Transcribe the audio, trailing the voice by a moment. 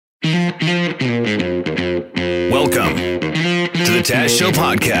Welcome to the Taz Show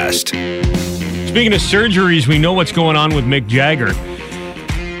podcast. Speaking of surgeries, we know what's going on with Mick Jagger.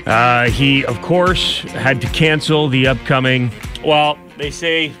 He, of course, had to cancel the upcoming, well, they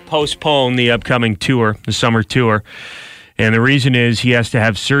say postpone the upcoming tour, the summer tour. And the reason is he has to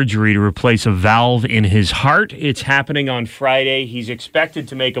have surgery to replace a valve in his heart. It's happening on Friday. He's expected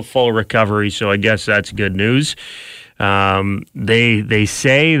to make a full recovery, so I guess that's good news. They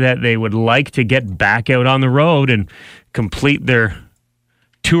say that they would like to get back out on the road and complete their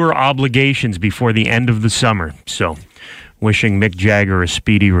tour obligations before the end of the summer. So, wishing Mick Jagger a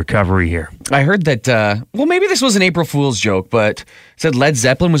speedy recovery here. I heard that, maybe this was an April Fool's joke, but it said Led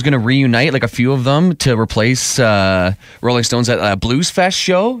Zeppelin was going to reunite, like a few of them, to replace Rolling Stones at a Blues Fest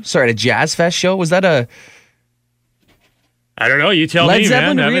show. Sorry, at a Jazz Fest show. Was that a... I don't know. You tell Led me,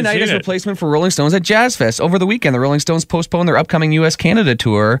 Zeppelin man. reunite as replacement for Rolling Stones at Jazz Fest. Over the weekend, the Rolling Stones postponed their upcoming U.S.-Canada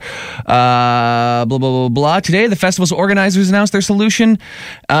tour. Blah, blah, blah, blah. Today, the festival's organizers announced their solution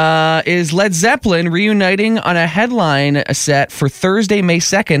is Led Zeppelin reuniting on a headline set for Thursday, May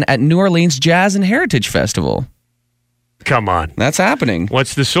 2nd at New Orleans Jazz and Heritage Festival. Come on. That's happening.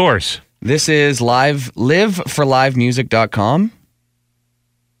 What's the source? This is liveforlivemusic.com.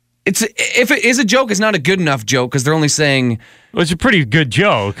 If it is a joke, it's not a good enough joke because they're only saying... Well, it's a pretty good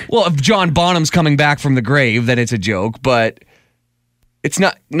joke. Well, if John Bonham's coming back from the grave, then it's a joke, but it's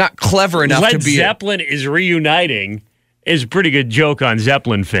not clever enough to be... Led Zeppelin is reuniting is a pretty good joke on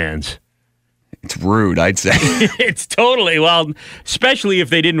Zeppelin fans. It's rude, I'd say. It's totally, well, especially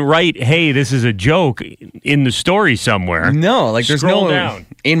if they didn't write, hey, this is a joke in the story somewhere. No, like there's Scroll no down.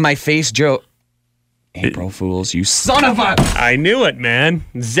 In-my-face joke. April Fools, you son of a... I knew it, man.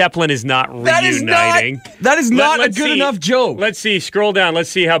 Zeppelin is not reuniting. That is not a good enough joke. Let's see. Scroll down. Let's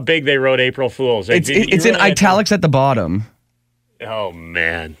see how big they wrote April Fools. It's in italics at the bottom. Oh,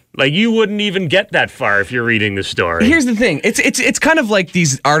 man. Like, you wouldn't even get that far if you're reading the story. Here's the thing. It's kind of like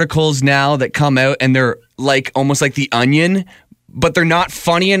these articles now that come out and they're like almost like The Onion, but they're not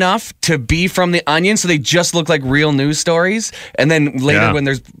funny enough to be from The Onion, so they just look like real news stories. And then later when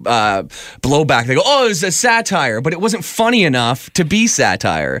there's blowback, they go, oh, it's a satire, but it wasn't funny enough to be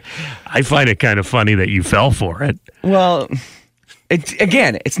satire. I find it kind of funny that you fell for it. Well,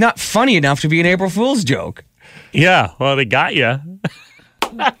 it's not funny enough to be an April Fool's joke. Yeah, well, they got you.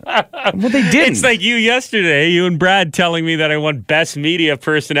 Well, they didn't. It's like you yesterday, you and Brad telling me that I won Best Media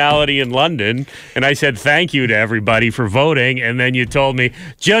Personality in London, and I said thank you to everybody for voting, and then you told me,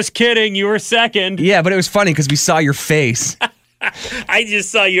 just kidding, you were second. Yeah, but it was funny because we saw your face. I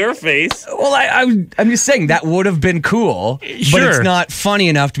just saw your face. Well, I'm just saying that would have been cool, but it's not funny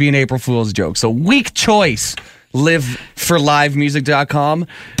enough to be an April Fool's joke. So weak choice, liveforlivemusic.com,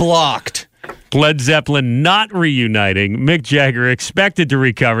 blocked. Led Zeppelin not reuniting. Mick Jagger expected to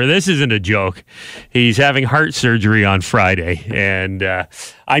recover. This isn't a joke. He's having heart surgery on Friday, and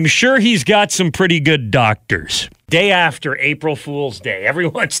I'm sure he's got some pretty good doctors. Day after April Fool's Day,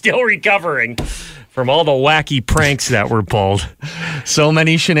 everyone's still recovering from all the wacky pranks that were pulled. So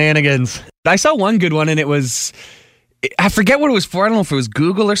many shenanigans. I saw one good one, and it was... I forget what it was for. I don't know if it was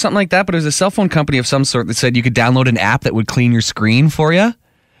Google or something like that, but it was a cell phone company of some sort that said you could download an app that would clean your screen for you.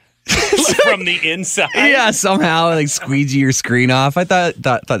 From the inside? Yeah, somehow like squeegee your screen off. I thought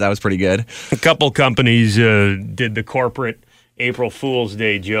that was pretty good. A couple companies did the corporate April Fool's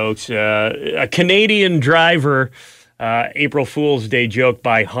Day jokes. A Canadian driver, April Fool's Day joke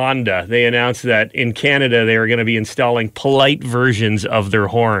by Honda. They announced that in Canada they were going to be installing polite versions of their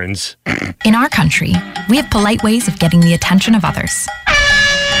horns. In our country, we have polite ways of getting the attention of others.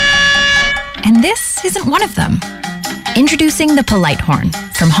 And this isn't one of them. Introducing the Polite Horn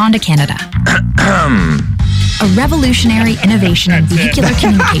from Honda Canada. A revolutionary innovation in vehicular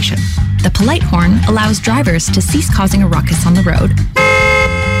communication. The Polite Horn allows drivers to cease causing a ruckus on the road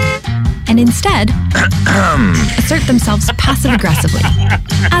and instead assert themselves passive-aggressively,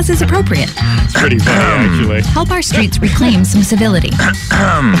 as is appropriate. It's pretty funny, actually. Help our streets reclaim some civility.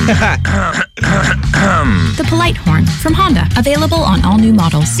 The Polite Horn from Honda, available on all new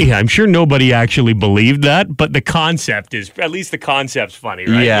models. Yeah, I'm sure nobody actually believed that, but the concept is, at least the concept's funny,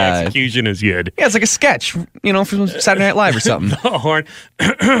 right? Yeah. The execution is good. Yeah, it's like a sketch, from Saturday Night Live or something. The horn.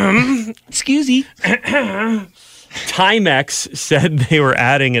 Excuse me. Timex said they were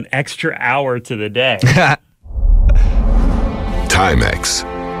adding an extra hour to the day. Timex,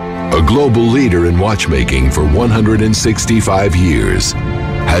 a global leader in watchmaking for 165 years,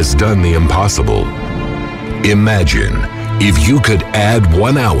 has done the impossible. Imagine if you could add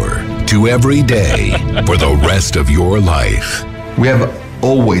 1 hour to every day for the rest of your life. We have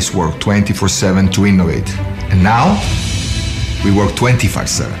always worked 24/7 to innovate. And now, we work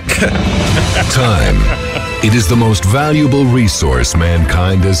 24/7. Time. It is the most valuable resource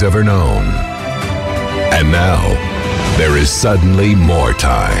mankind has ever known. And now, there is suddenly more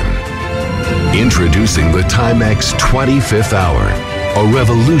time. Introducing the Timex 25th Hour, a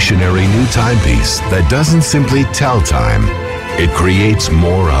revolutionary new timepiece that doesn't simply tell time, it creates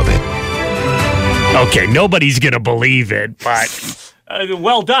more of it. Okay, nobody's going to believe it, but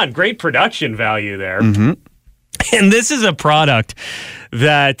well done. Great production value there. Mm-hmm. And this is a product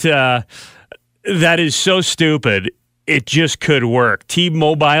that that is so stupid, it just could work.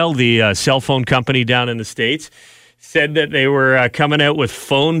 T-Mobile, the cell phone company down in the States, said that they were coming out with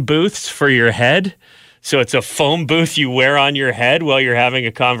phone booths for your head. So it's a phone booth you wear on your head while you're having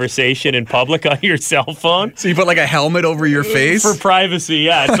a conversation in public on your cell phone. So you put like a helmet over your face? For privacy,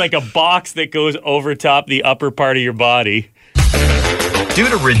 yeah. It's like a box that goes over top the upper part of your body. Due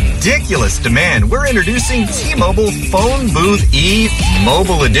to ridiculous demand, we're introducing T-Mobile Phone Booth E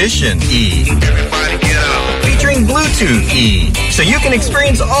Mobile Edition E. Everybody get up. Featuring Bluetooth E, so you can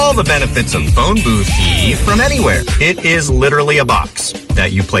experience all the benefits of Phone Booth E from anywhere. It is literally a box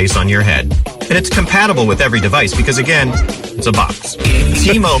that you place on your head. And it's compatible with every device because, again, it's a box.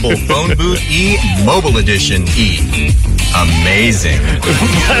 T-Mobile Phone Booth E Mobile Edition E. Amazing.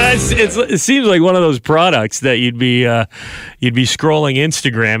 It seems like one of those products that you'd be scrolling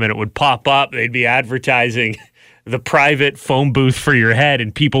Instagram and it would pop up. They'd be advertising the private phone booth for your head,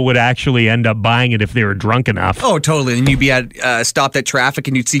 and people would actually end up buying it if they were drunk enough. Oh, totally. And you'd be at stopped at traffic,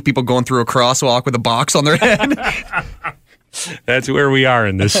 and you'd see people going through a crosswalk with a box on their head. That's where we are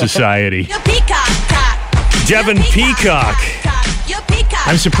in this society. Devin Peacock.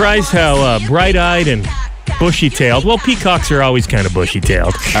 I'm surprised how bright-eyed and bushy-tailed. Well, peacocks are always kind of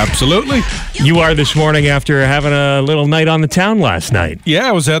bushy-tailed. Absolutely. You are this morning after having a little night on the town last night. Yeah,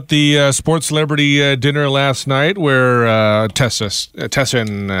 I was at the sports celebrity dinner last night where Tessa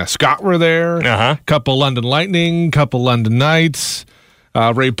and Scott were there. Uh-huh. Couple London Lightning, couple London Knights.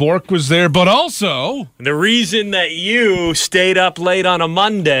 Ray Bourque was there, but also the reason that you stayed up late on a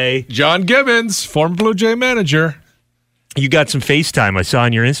Monday. John Gibbons, former Blue Jay manager. You got some FaceTime I saw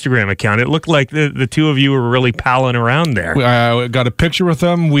on your Instagram account. It looked like the two of you were really palling around there. I got a picture with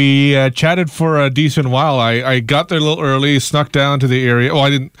them. We chatted for a decent while. I got there a little early, snuck down to the area. Well, I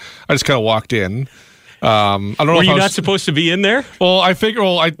didn't. I just kind of walked in. I don't know. Were if you I was not supposed to be in there? Well, I figure.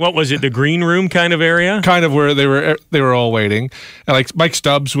 What was it? The green room kind of area? Kind of where they were all waiting. And like Mike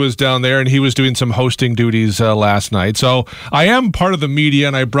Stubbs was down there, and he was doing some hosting duties last night. So I am part of the media,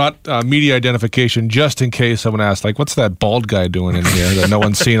 and I brought media identification just in case someone asked, like, "What's that bald guy doing in here that no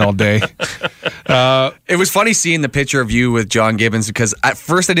one's seen all day?" It was funny seeing the picture of you with John Gibbons because at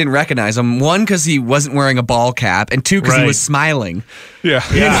first I didn't recognize him. One, because he wasn't wearing a ball cap, and two, because he was smiling. Yeah.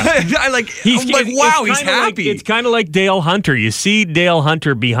 I'm like, wow, he's happy. It's kind of like Dale Hunter. You see Dale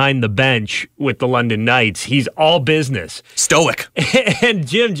Hunter behind the bench with the London Knights. He's all business. Stoic. And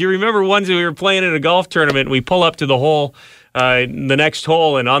Jim, do you remember once we were playing in a golf tournament and we pull up to the hole, the next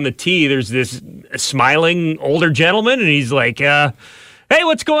hole, and on the tee there's this smiling older gentleman, and he's like, hey,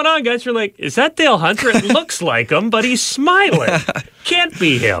 what's going on, guys? We're like, is that Dale Hunter? It looks like him, but he's smiling. Can't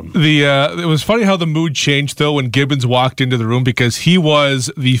be him. It was funny how the mood changed, though, when Gibbons walked into the room because he was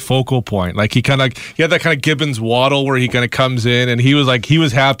the focal point. Like, he had that kind of Gibbons waddle where he kind of comes in, and he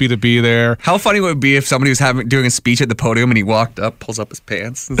was happy to be there. How funny would it be if somebody was doing a speech at the podium and he walked up, pulls up his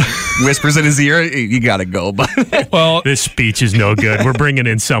pants, whispers in his ear, you got to go, bud. Well, this speech is no good. We're bringing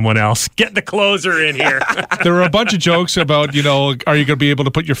in someone else. Get the closer in here. There were a bunch of jokes about, are you going to be able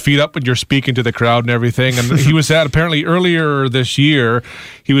to put your feet up when you're speaking to the crowd and everything. And he was apparently earlier this year,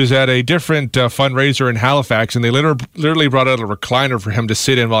 he was at a different fundraiser in Halifax, and they literally brought out a recliner for him to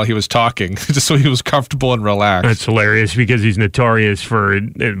sit in while he was talking, just so he was comfortable and relaxed. That's hilarious because he's notorious for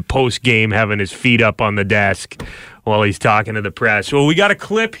post-game having his feet up on the desk while he's talking to the press. Well, we got a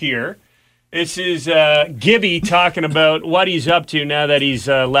clip here. This is Gibby talking about what he's up to now that he's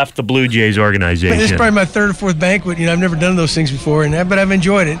left the Blue Jays organization. This is probably my third or fourth banquet. I've never done those things before, but I've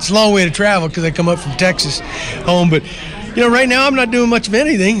enjoyed it. It's a long way to travel because I come up from Texas home. But, right now I'm not doing much of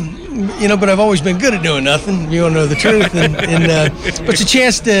anything, but I've always been good at doing nothing, if you want to know the truth. But it's a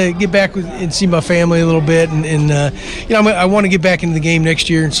chance to get back and see my family a little bit. I want to get back into the game next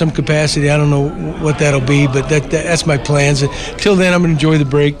year in some capacity. I don't know what that'll be, but that's my plans. Until then, I'm going to enjoy the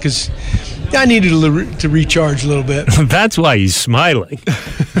break because I needed to recharge a little bit. That's why he's smiling.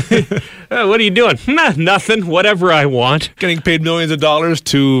 What are you doing? Nothing. Whatever I want. Getting paid millions of dollars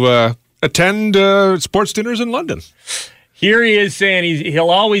to attend sports dinners in London. Here he is saying he'll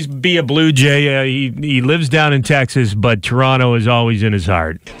always be a Blue Jay. He lives down in Texas, but Toronto is always in his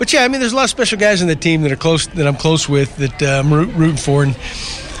heart. But yeah, I mean, there's a lot of special guys on the team that I'm close with, that I'm rooting for. And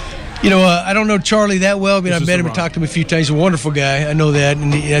I don't know Charlie that well. I mean, I've met him and talked to him a few times. He's a wonderful guy. I know that,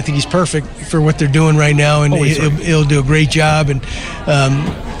 and I think he's perfect for what they're doing right now, and he'll do a great job. And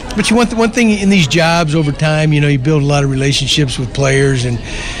but you want one thing in these jobs over time. You build a lot of relationships with players and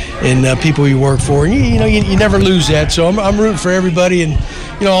people you work for, and you never lose that. So I'm rooting for everybody, and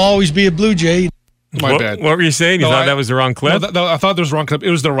I'll always be a Blue Jay. My bad. What were you saying? You thought that was the wrong clip? No, I thought that was the wrong clip.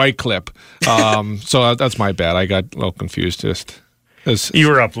 It was the right clip. So that's my bad. I got a little confused. You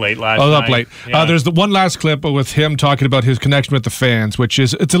were up late last night. I was up late. Yeah. There's the one last clip with him talking about his connection with the fans,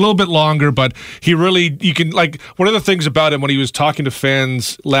 it's a little bit longer, but one of the things about him when he was talking to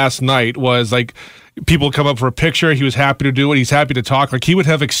fans last night was people come up for a picture. He was happy to do it. He's happy to talk. He would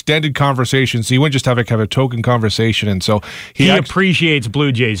have extended conversations. He wouldn't just have a token conversation. And so he appreciates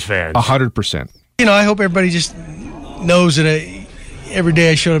Blue Jays fans. 100%. I hope everybody just knows that every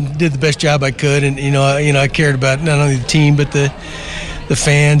day I showed them, did the best job I could, and I cared about not only the team but the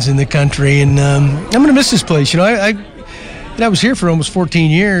fans and the country, and I'm gonna miss this place. I was here for almost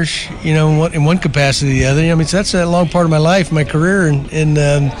 14 years, in one capacity or the other. I mean, so that's a long part of my life, my career, and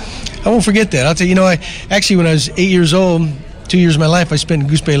I won't forget that. I'll tell you. When I was 8 years old, 2 years of my life I spent in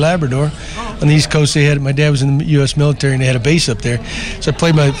Goose Bay, Labrador, on the East Coast. My dad was in the U.S. military, and they had a base up there. So I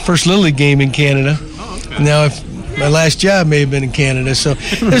played my first Little League game in Canada. And now my last job may have been in Canada, so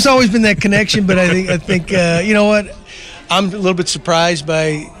there's always been that connection. But I think you know what? I'm a little bit surprised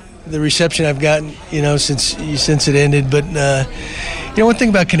by the reception I've gotten, since it ended. But one thing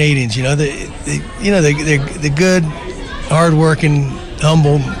about Canadians, they're good, hardworking,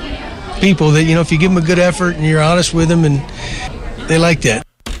 humble people. That if you give them a good effort and you're honest with them, and they like that.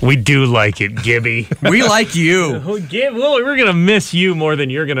 We do like it, Gibby. We like you. We're going to miss you more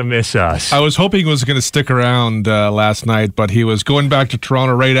than you're going to miss us. I was hoping he was going to stick around last night, but he was going back to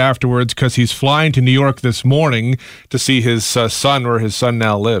Toronto right afterwards because he's flying to New York this morning to see his son, where his son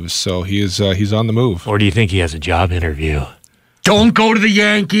now lives. So he's on the move. Or do you think he has a job interview? Don't go to the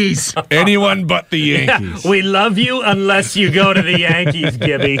Yankees. Anyone but the Yankees. Yeah, we love you unless you go to the Yankees,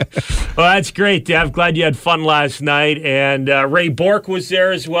 Gibby. Well, that's great, Dev. Glad you had fun last night. And Ray Bourque was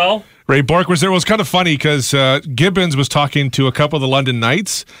there as well. Ray Bourque was there. It was kind of funny because Gibbons was talking to a couple of the London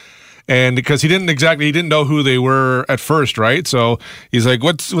Knights. And because he didn't know who they were at first, right? So he's like,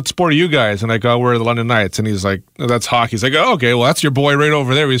 what sport are you guys? And I go, we're the London Knights. And he's like, oh, that's hockey. He's like, oh, okay, well, that's your boy right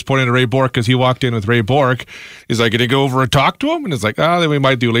over there. He's pointing to Ray Bourque because he walked in with Ray Bourque. He's like, did he go over and talk to him? And he's like, then we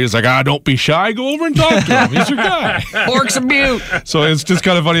might do later. He's like, don't be shy. Go over and talk to him. He's your guy. Bourque's a beaut. So it's just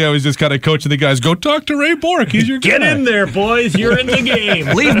kind of funny. I was just kind of coaching the guys, go talk to Ray Bourque. He's your guy. Get in there, boys. You're in the game.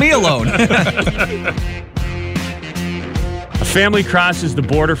 Leave me alone. A family crosses the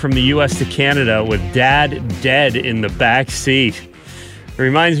border from the U.S. to Canada with dad dead in the back seat. It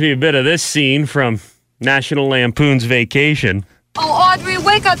reminds me a bit of this scene from National Lampoon's Vacation. Oh, Audrey,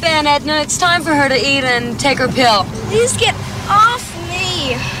 wake up Aunt Edna. It's time for her to eat and take her pill. Please get off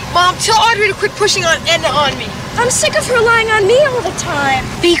me. Mom, tell Audrey to quit pushing on Edna on me. I'm sick of her lying on me all the time.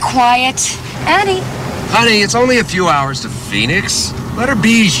 Be quiet. Annie. Honey, it's only a few hours to Phoenix. Let her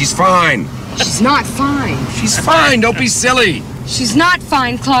be. She's fine. She's not fine. She's fine. Don't be silly. She's not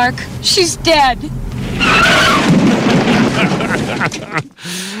fine, Clark. She's dead.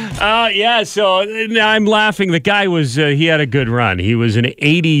 So I'm laughing. The guy he had a good run. He was an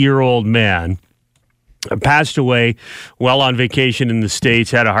 80-year-old man. Passed away while on vacation in the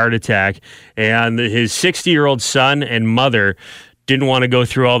States, had a heart attack, and his 60-year-old son and mother didn't want to go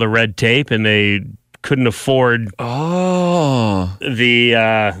through all the red tape, and they couldn't afford the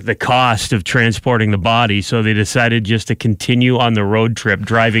cost of transporting the body, so they decided just to continue on the road trip,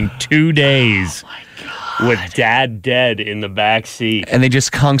 driving 2 days with dad dead in the back seat. And they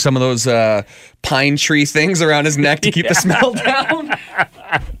just hung some of those pine tree things around his neck to keep the smell down.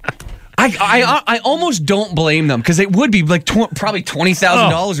 I almost don't blame them because it would be like probably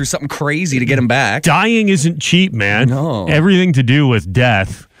 $20,000 or something crazy to get him back. Dying isn't cheap, man. No. Everything to do with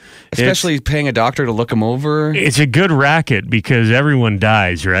death. Especially paying a doctor to look him over. It's a good racket because everyone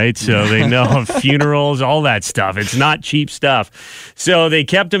dies, right? So they know funerals, all that stuff. It's not cheap stuff. So they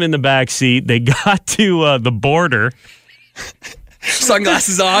kept him in the back seat. They got to the border.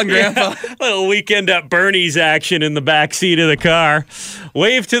 Sunglasses on, Grandpa. Yeah, little weekend at Bernie's action in the back seat of the car.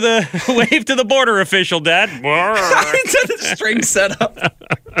 Wave to the border official, Dad. The string setup.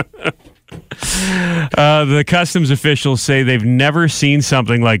 The customs officials say they've never seen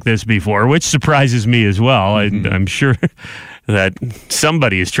something like this before, which surprises me as well. I'm sure that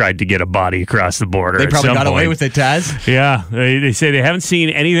somebody has tried to get a body across the border. They probably at some got away point. with it, Taz. Yeah, they say they haven't seen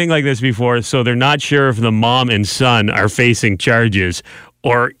anything like this before, so they're not sure if the mom and son are facing charges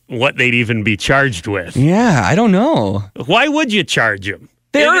or what they'd even be charged with. Yeah, I don't know. Why would you charge them?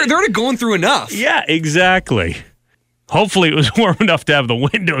 They're already going through enough. Yeah, exactly. Hopefully it was warm enough to have the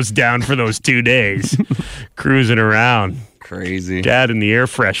windows down for those 2 days. Cruising around. Crazy. Dad and the air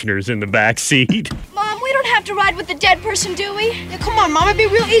fresheners in the back seat. Mom, we don't have to ride with the dead person, do we? Yeah, come on, Mom. It'd be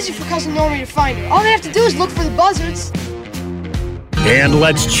real easy for Cousin Normie to find her. All they have to do is look for the buzzards. And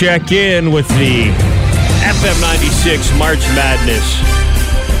let's check in with the FM 96 March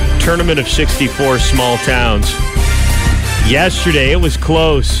Madness Tournament of 64 Small Towns. Yesterday, it was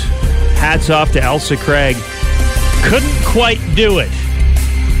close. Hats off to Elsa Craig. Couldn't quite do it.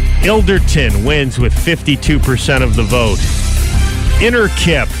 Ilderton wins with 52% of the vote.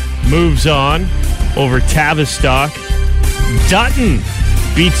 Innerkip moves on over Tavistock. Dutton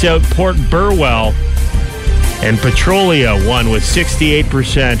beats out Port Burwell. And Petrolia won with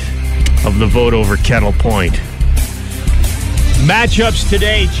 68% of the vote over Kettle Point. Matchups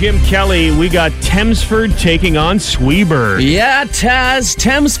today, Jim Kelly, we got Thamesford taking on Sweeburg. Yeah, Taz,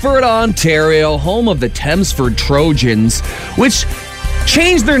 Thamesford, Ontario, home of the Thamesford Trojans, which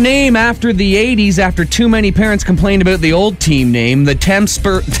changed their name after the 80s after too many parents complained about the old team name, the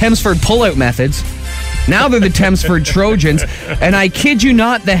Thamesford Pullout Methods. Now they're the Thamesford Trojans, and I kid you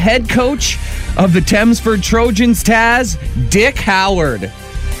not, the head coach of the Thamesford Trojans, Taz, Dick Howard.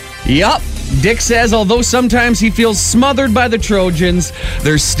 Yup. Dick says although sometimes he feels smothered by the Trojans,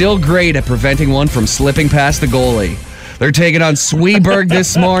 they're still great at preventing one from slipping past the goalie. They're taking on Sweeburg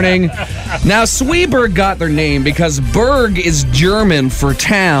this morning. Now, Sweeburg got their name because Berg is German for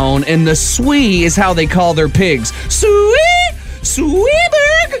town, and the Swee is how they call their pigs. Sweeburg!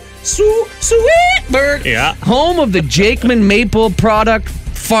 Sweeburg! Yeah. Home of the Jakeman Maple Product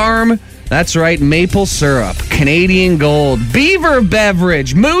Farm. That's right, maple syrup, Canadian Gold, Beaver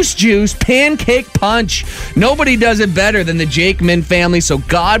Beverage, Moose Juice, Pancake Punch. Nobody does it better than the Jakeman family, so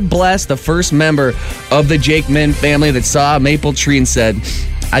God bless the first member of the Jakeman family that saw a maple tree and said,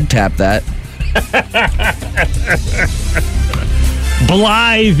 I'd tap that.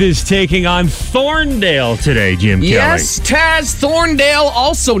 Blythe is taking on Thorndale today, Jim Kelly. Yes, Taz, Thorndale,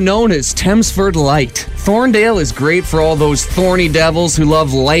 also known as Thamesford Light. Thorndale is great for all those thorny devils who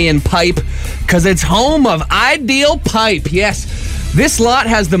love laying pipe, because it's home of Ideal Pipe. Yes, this lot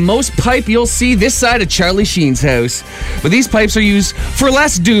has the most pipe you'll see this side of Charlie Sheen's house. But these pipes are used for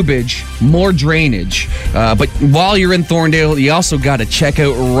less dubage, more drainage. But while you're in Thorndale, you also got to check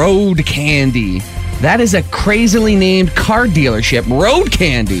out Road Candy. That is a crazily named car dealership, Road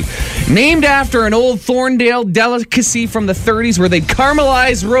Candy. Named after an old Thorndale delicacy from the 30s where they'd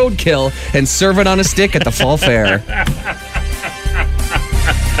caramelize roadkill and serve it on a stick at the fall fair.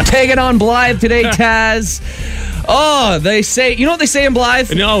 Taking on Blythe today, Taz. Oh, they say, you know what they say in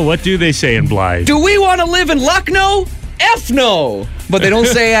Blythe? No, what do they say in Blythe? Do we want to live in Lucknow? F no. But they don't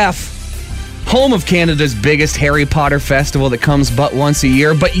say F. Home of Canada's biggest Harry Potter festival that comes but once a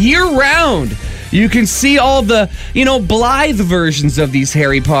year, but year-round. You can see all the, Blythe versions of these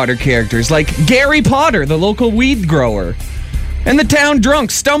Harry Potter characters, like Gary Potter, the local weed grower, and the town drunk,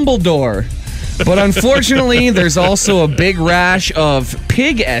 Stumbledore. But unfortunately, there's also a big rash of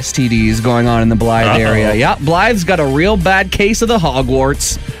pig STDs going on in the Blythe area. Yeah, Blythe's got a real bad case of the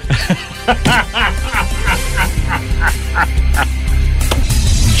Hogwarts.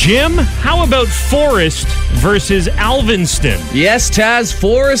 Jim, how about Forest versus Alvinston? Yes, Taz,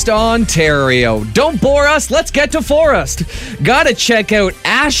 Forest, Ontario. Don't bore us, let's get to Forest. Gotta check out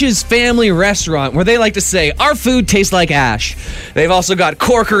Ash's Family Restaurant, where they like to say, our food tastes like Ash. They've also got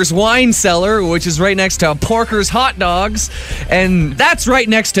Corker's Wine Cellar, which is right next to Porker's Hot Dogs, and that's right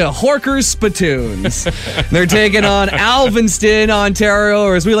next to Horker's Spittoons. They're taking on Alvinston, Ontario,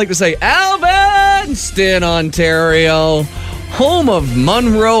 or as we like to say, Alvinston, Ontario. Home of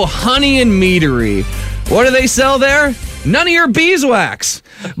Munro Honey and Meadery. What do they sell there? None of your beeswax.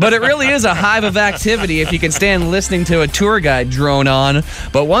 But it really is a hive of activity if you can stand listening to a tour guide drone on.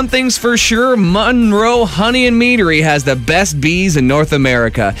 But one thing's for sure, Munro Honey and Meadery has the best bees in North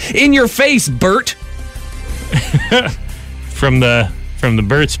America. In your face, Bert. From the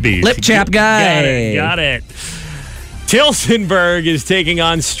Burt's Bees. Lip chap guy. Got it. Tillsonburg is taking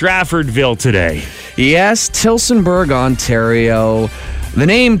on Straffordville today. Yes, Tillsonburg, Ontario. The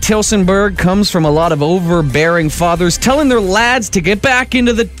name Tillsonburg comes from a lot of overbearing fathers telling their lads to get back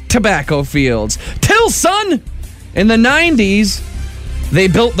into the tobacco fields. Till, son! In the 90s, They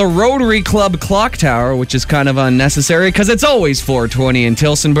built the Rotary Club clock tower, which is kind of unnecessary because it's always 420 in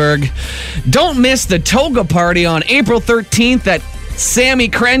Tillsonburg. Don't miss the toga party on April 13th at Sammy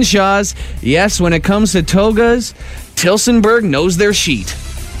Crenshaw's. Yes, when it comes to togas, Tillsonburg knows their sheet.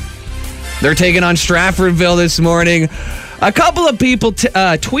 They're taking on Stratfordville this morning. A couple of people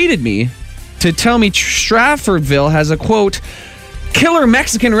tweeted me to tell me Stratfordville has a, quote, killer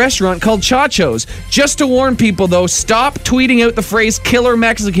Mexican restaurant called Chacho's. Just to warn people, though, stop tweeting out the phrase killer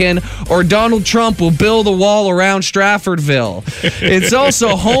Mexican or Donald Trump will build a wall around Stratfordville. It's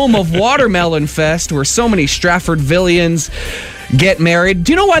also home of Watermelon Fest, where so many Stratfordvillians get married.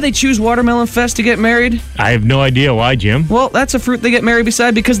 Do you know why they choose Watermelon Fest to get married? I have no idea why, Jim. Well, that's a fruit they get married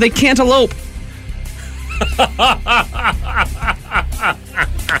beside because they can't elope.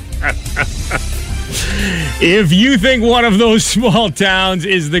 If you think one of those small towns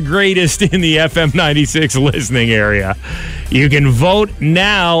is the greatest in the FM 96 listening area, you can vote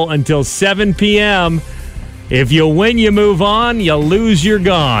now until 7 p.m. If you win, you move on. You lose, you're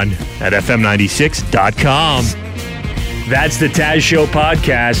gone at FM96.com. That's the Taz Show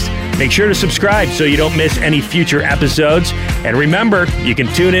podcast. Make sure to subscribe so you don't miss any future episodes. And remember, you can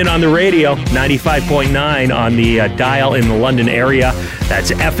tune in on the radio, 95.9 on the dial in the London area.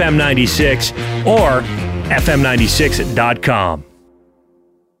 That's FM 96 or FM96.com.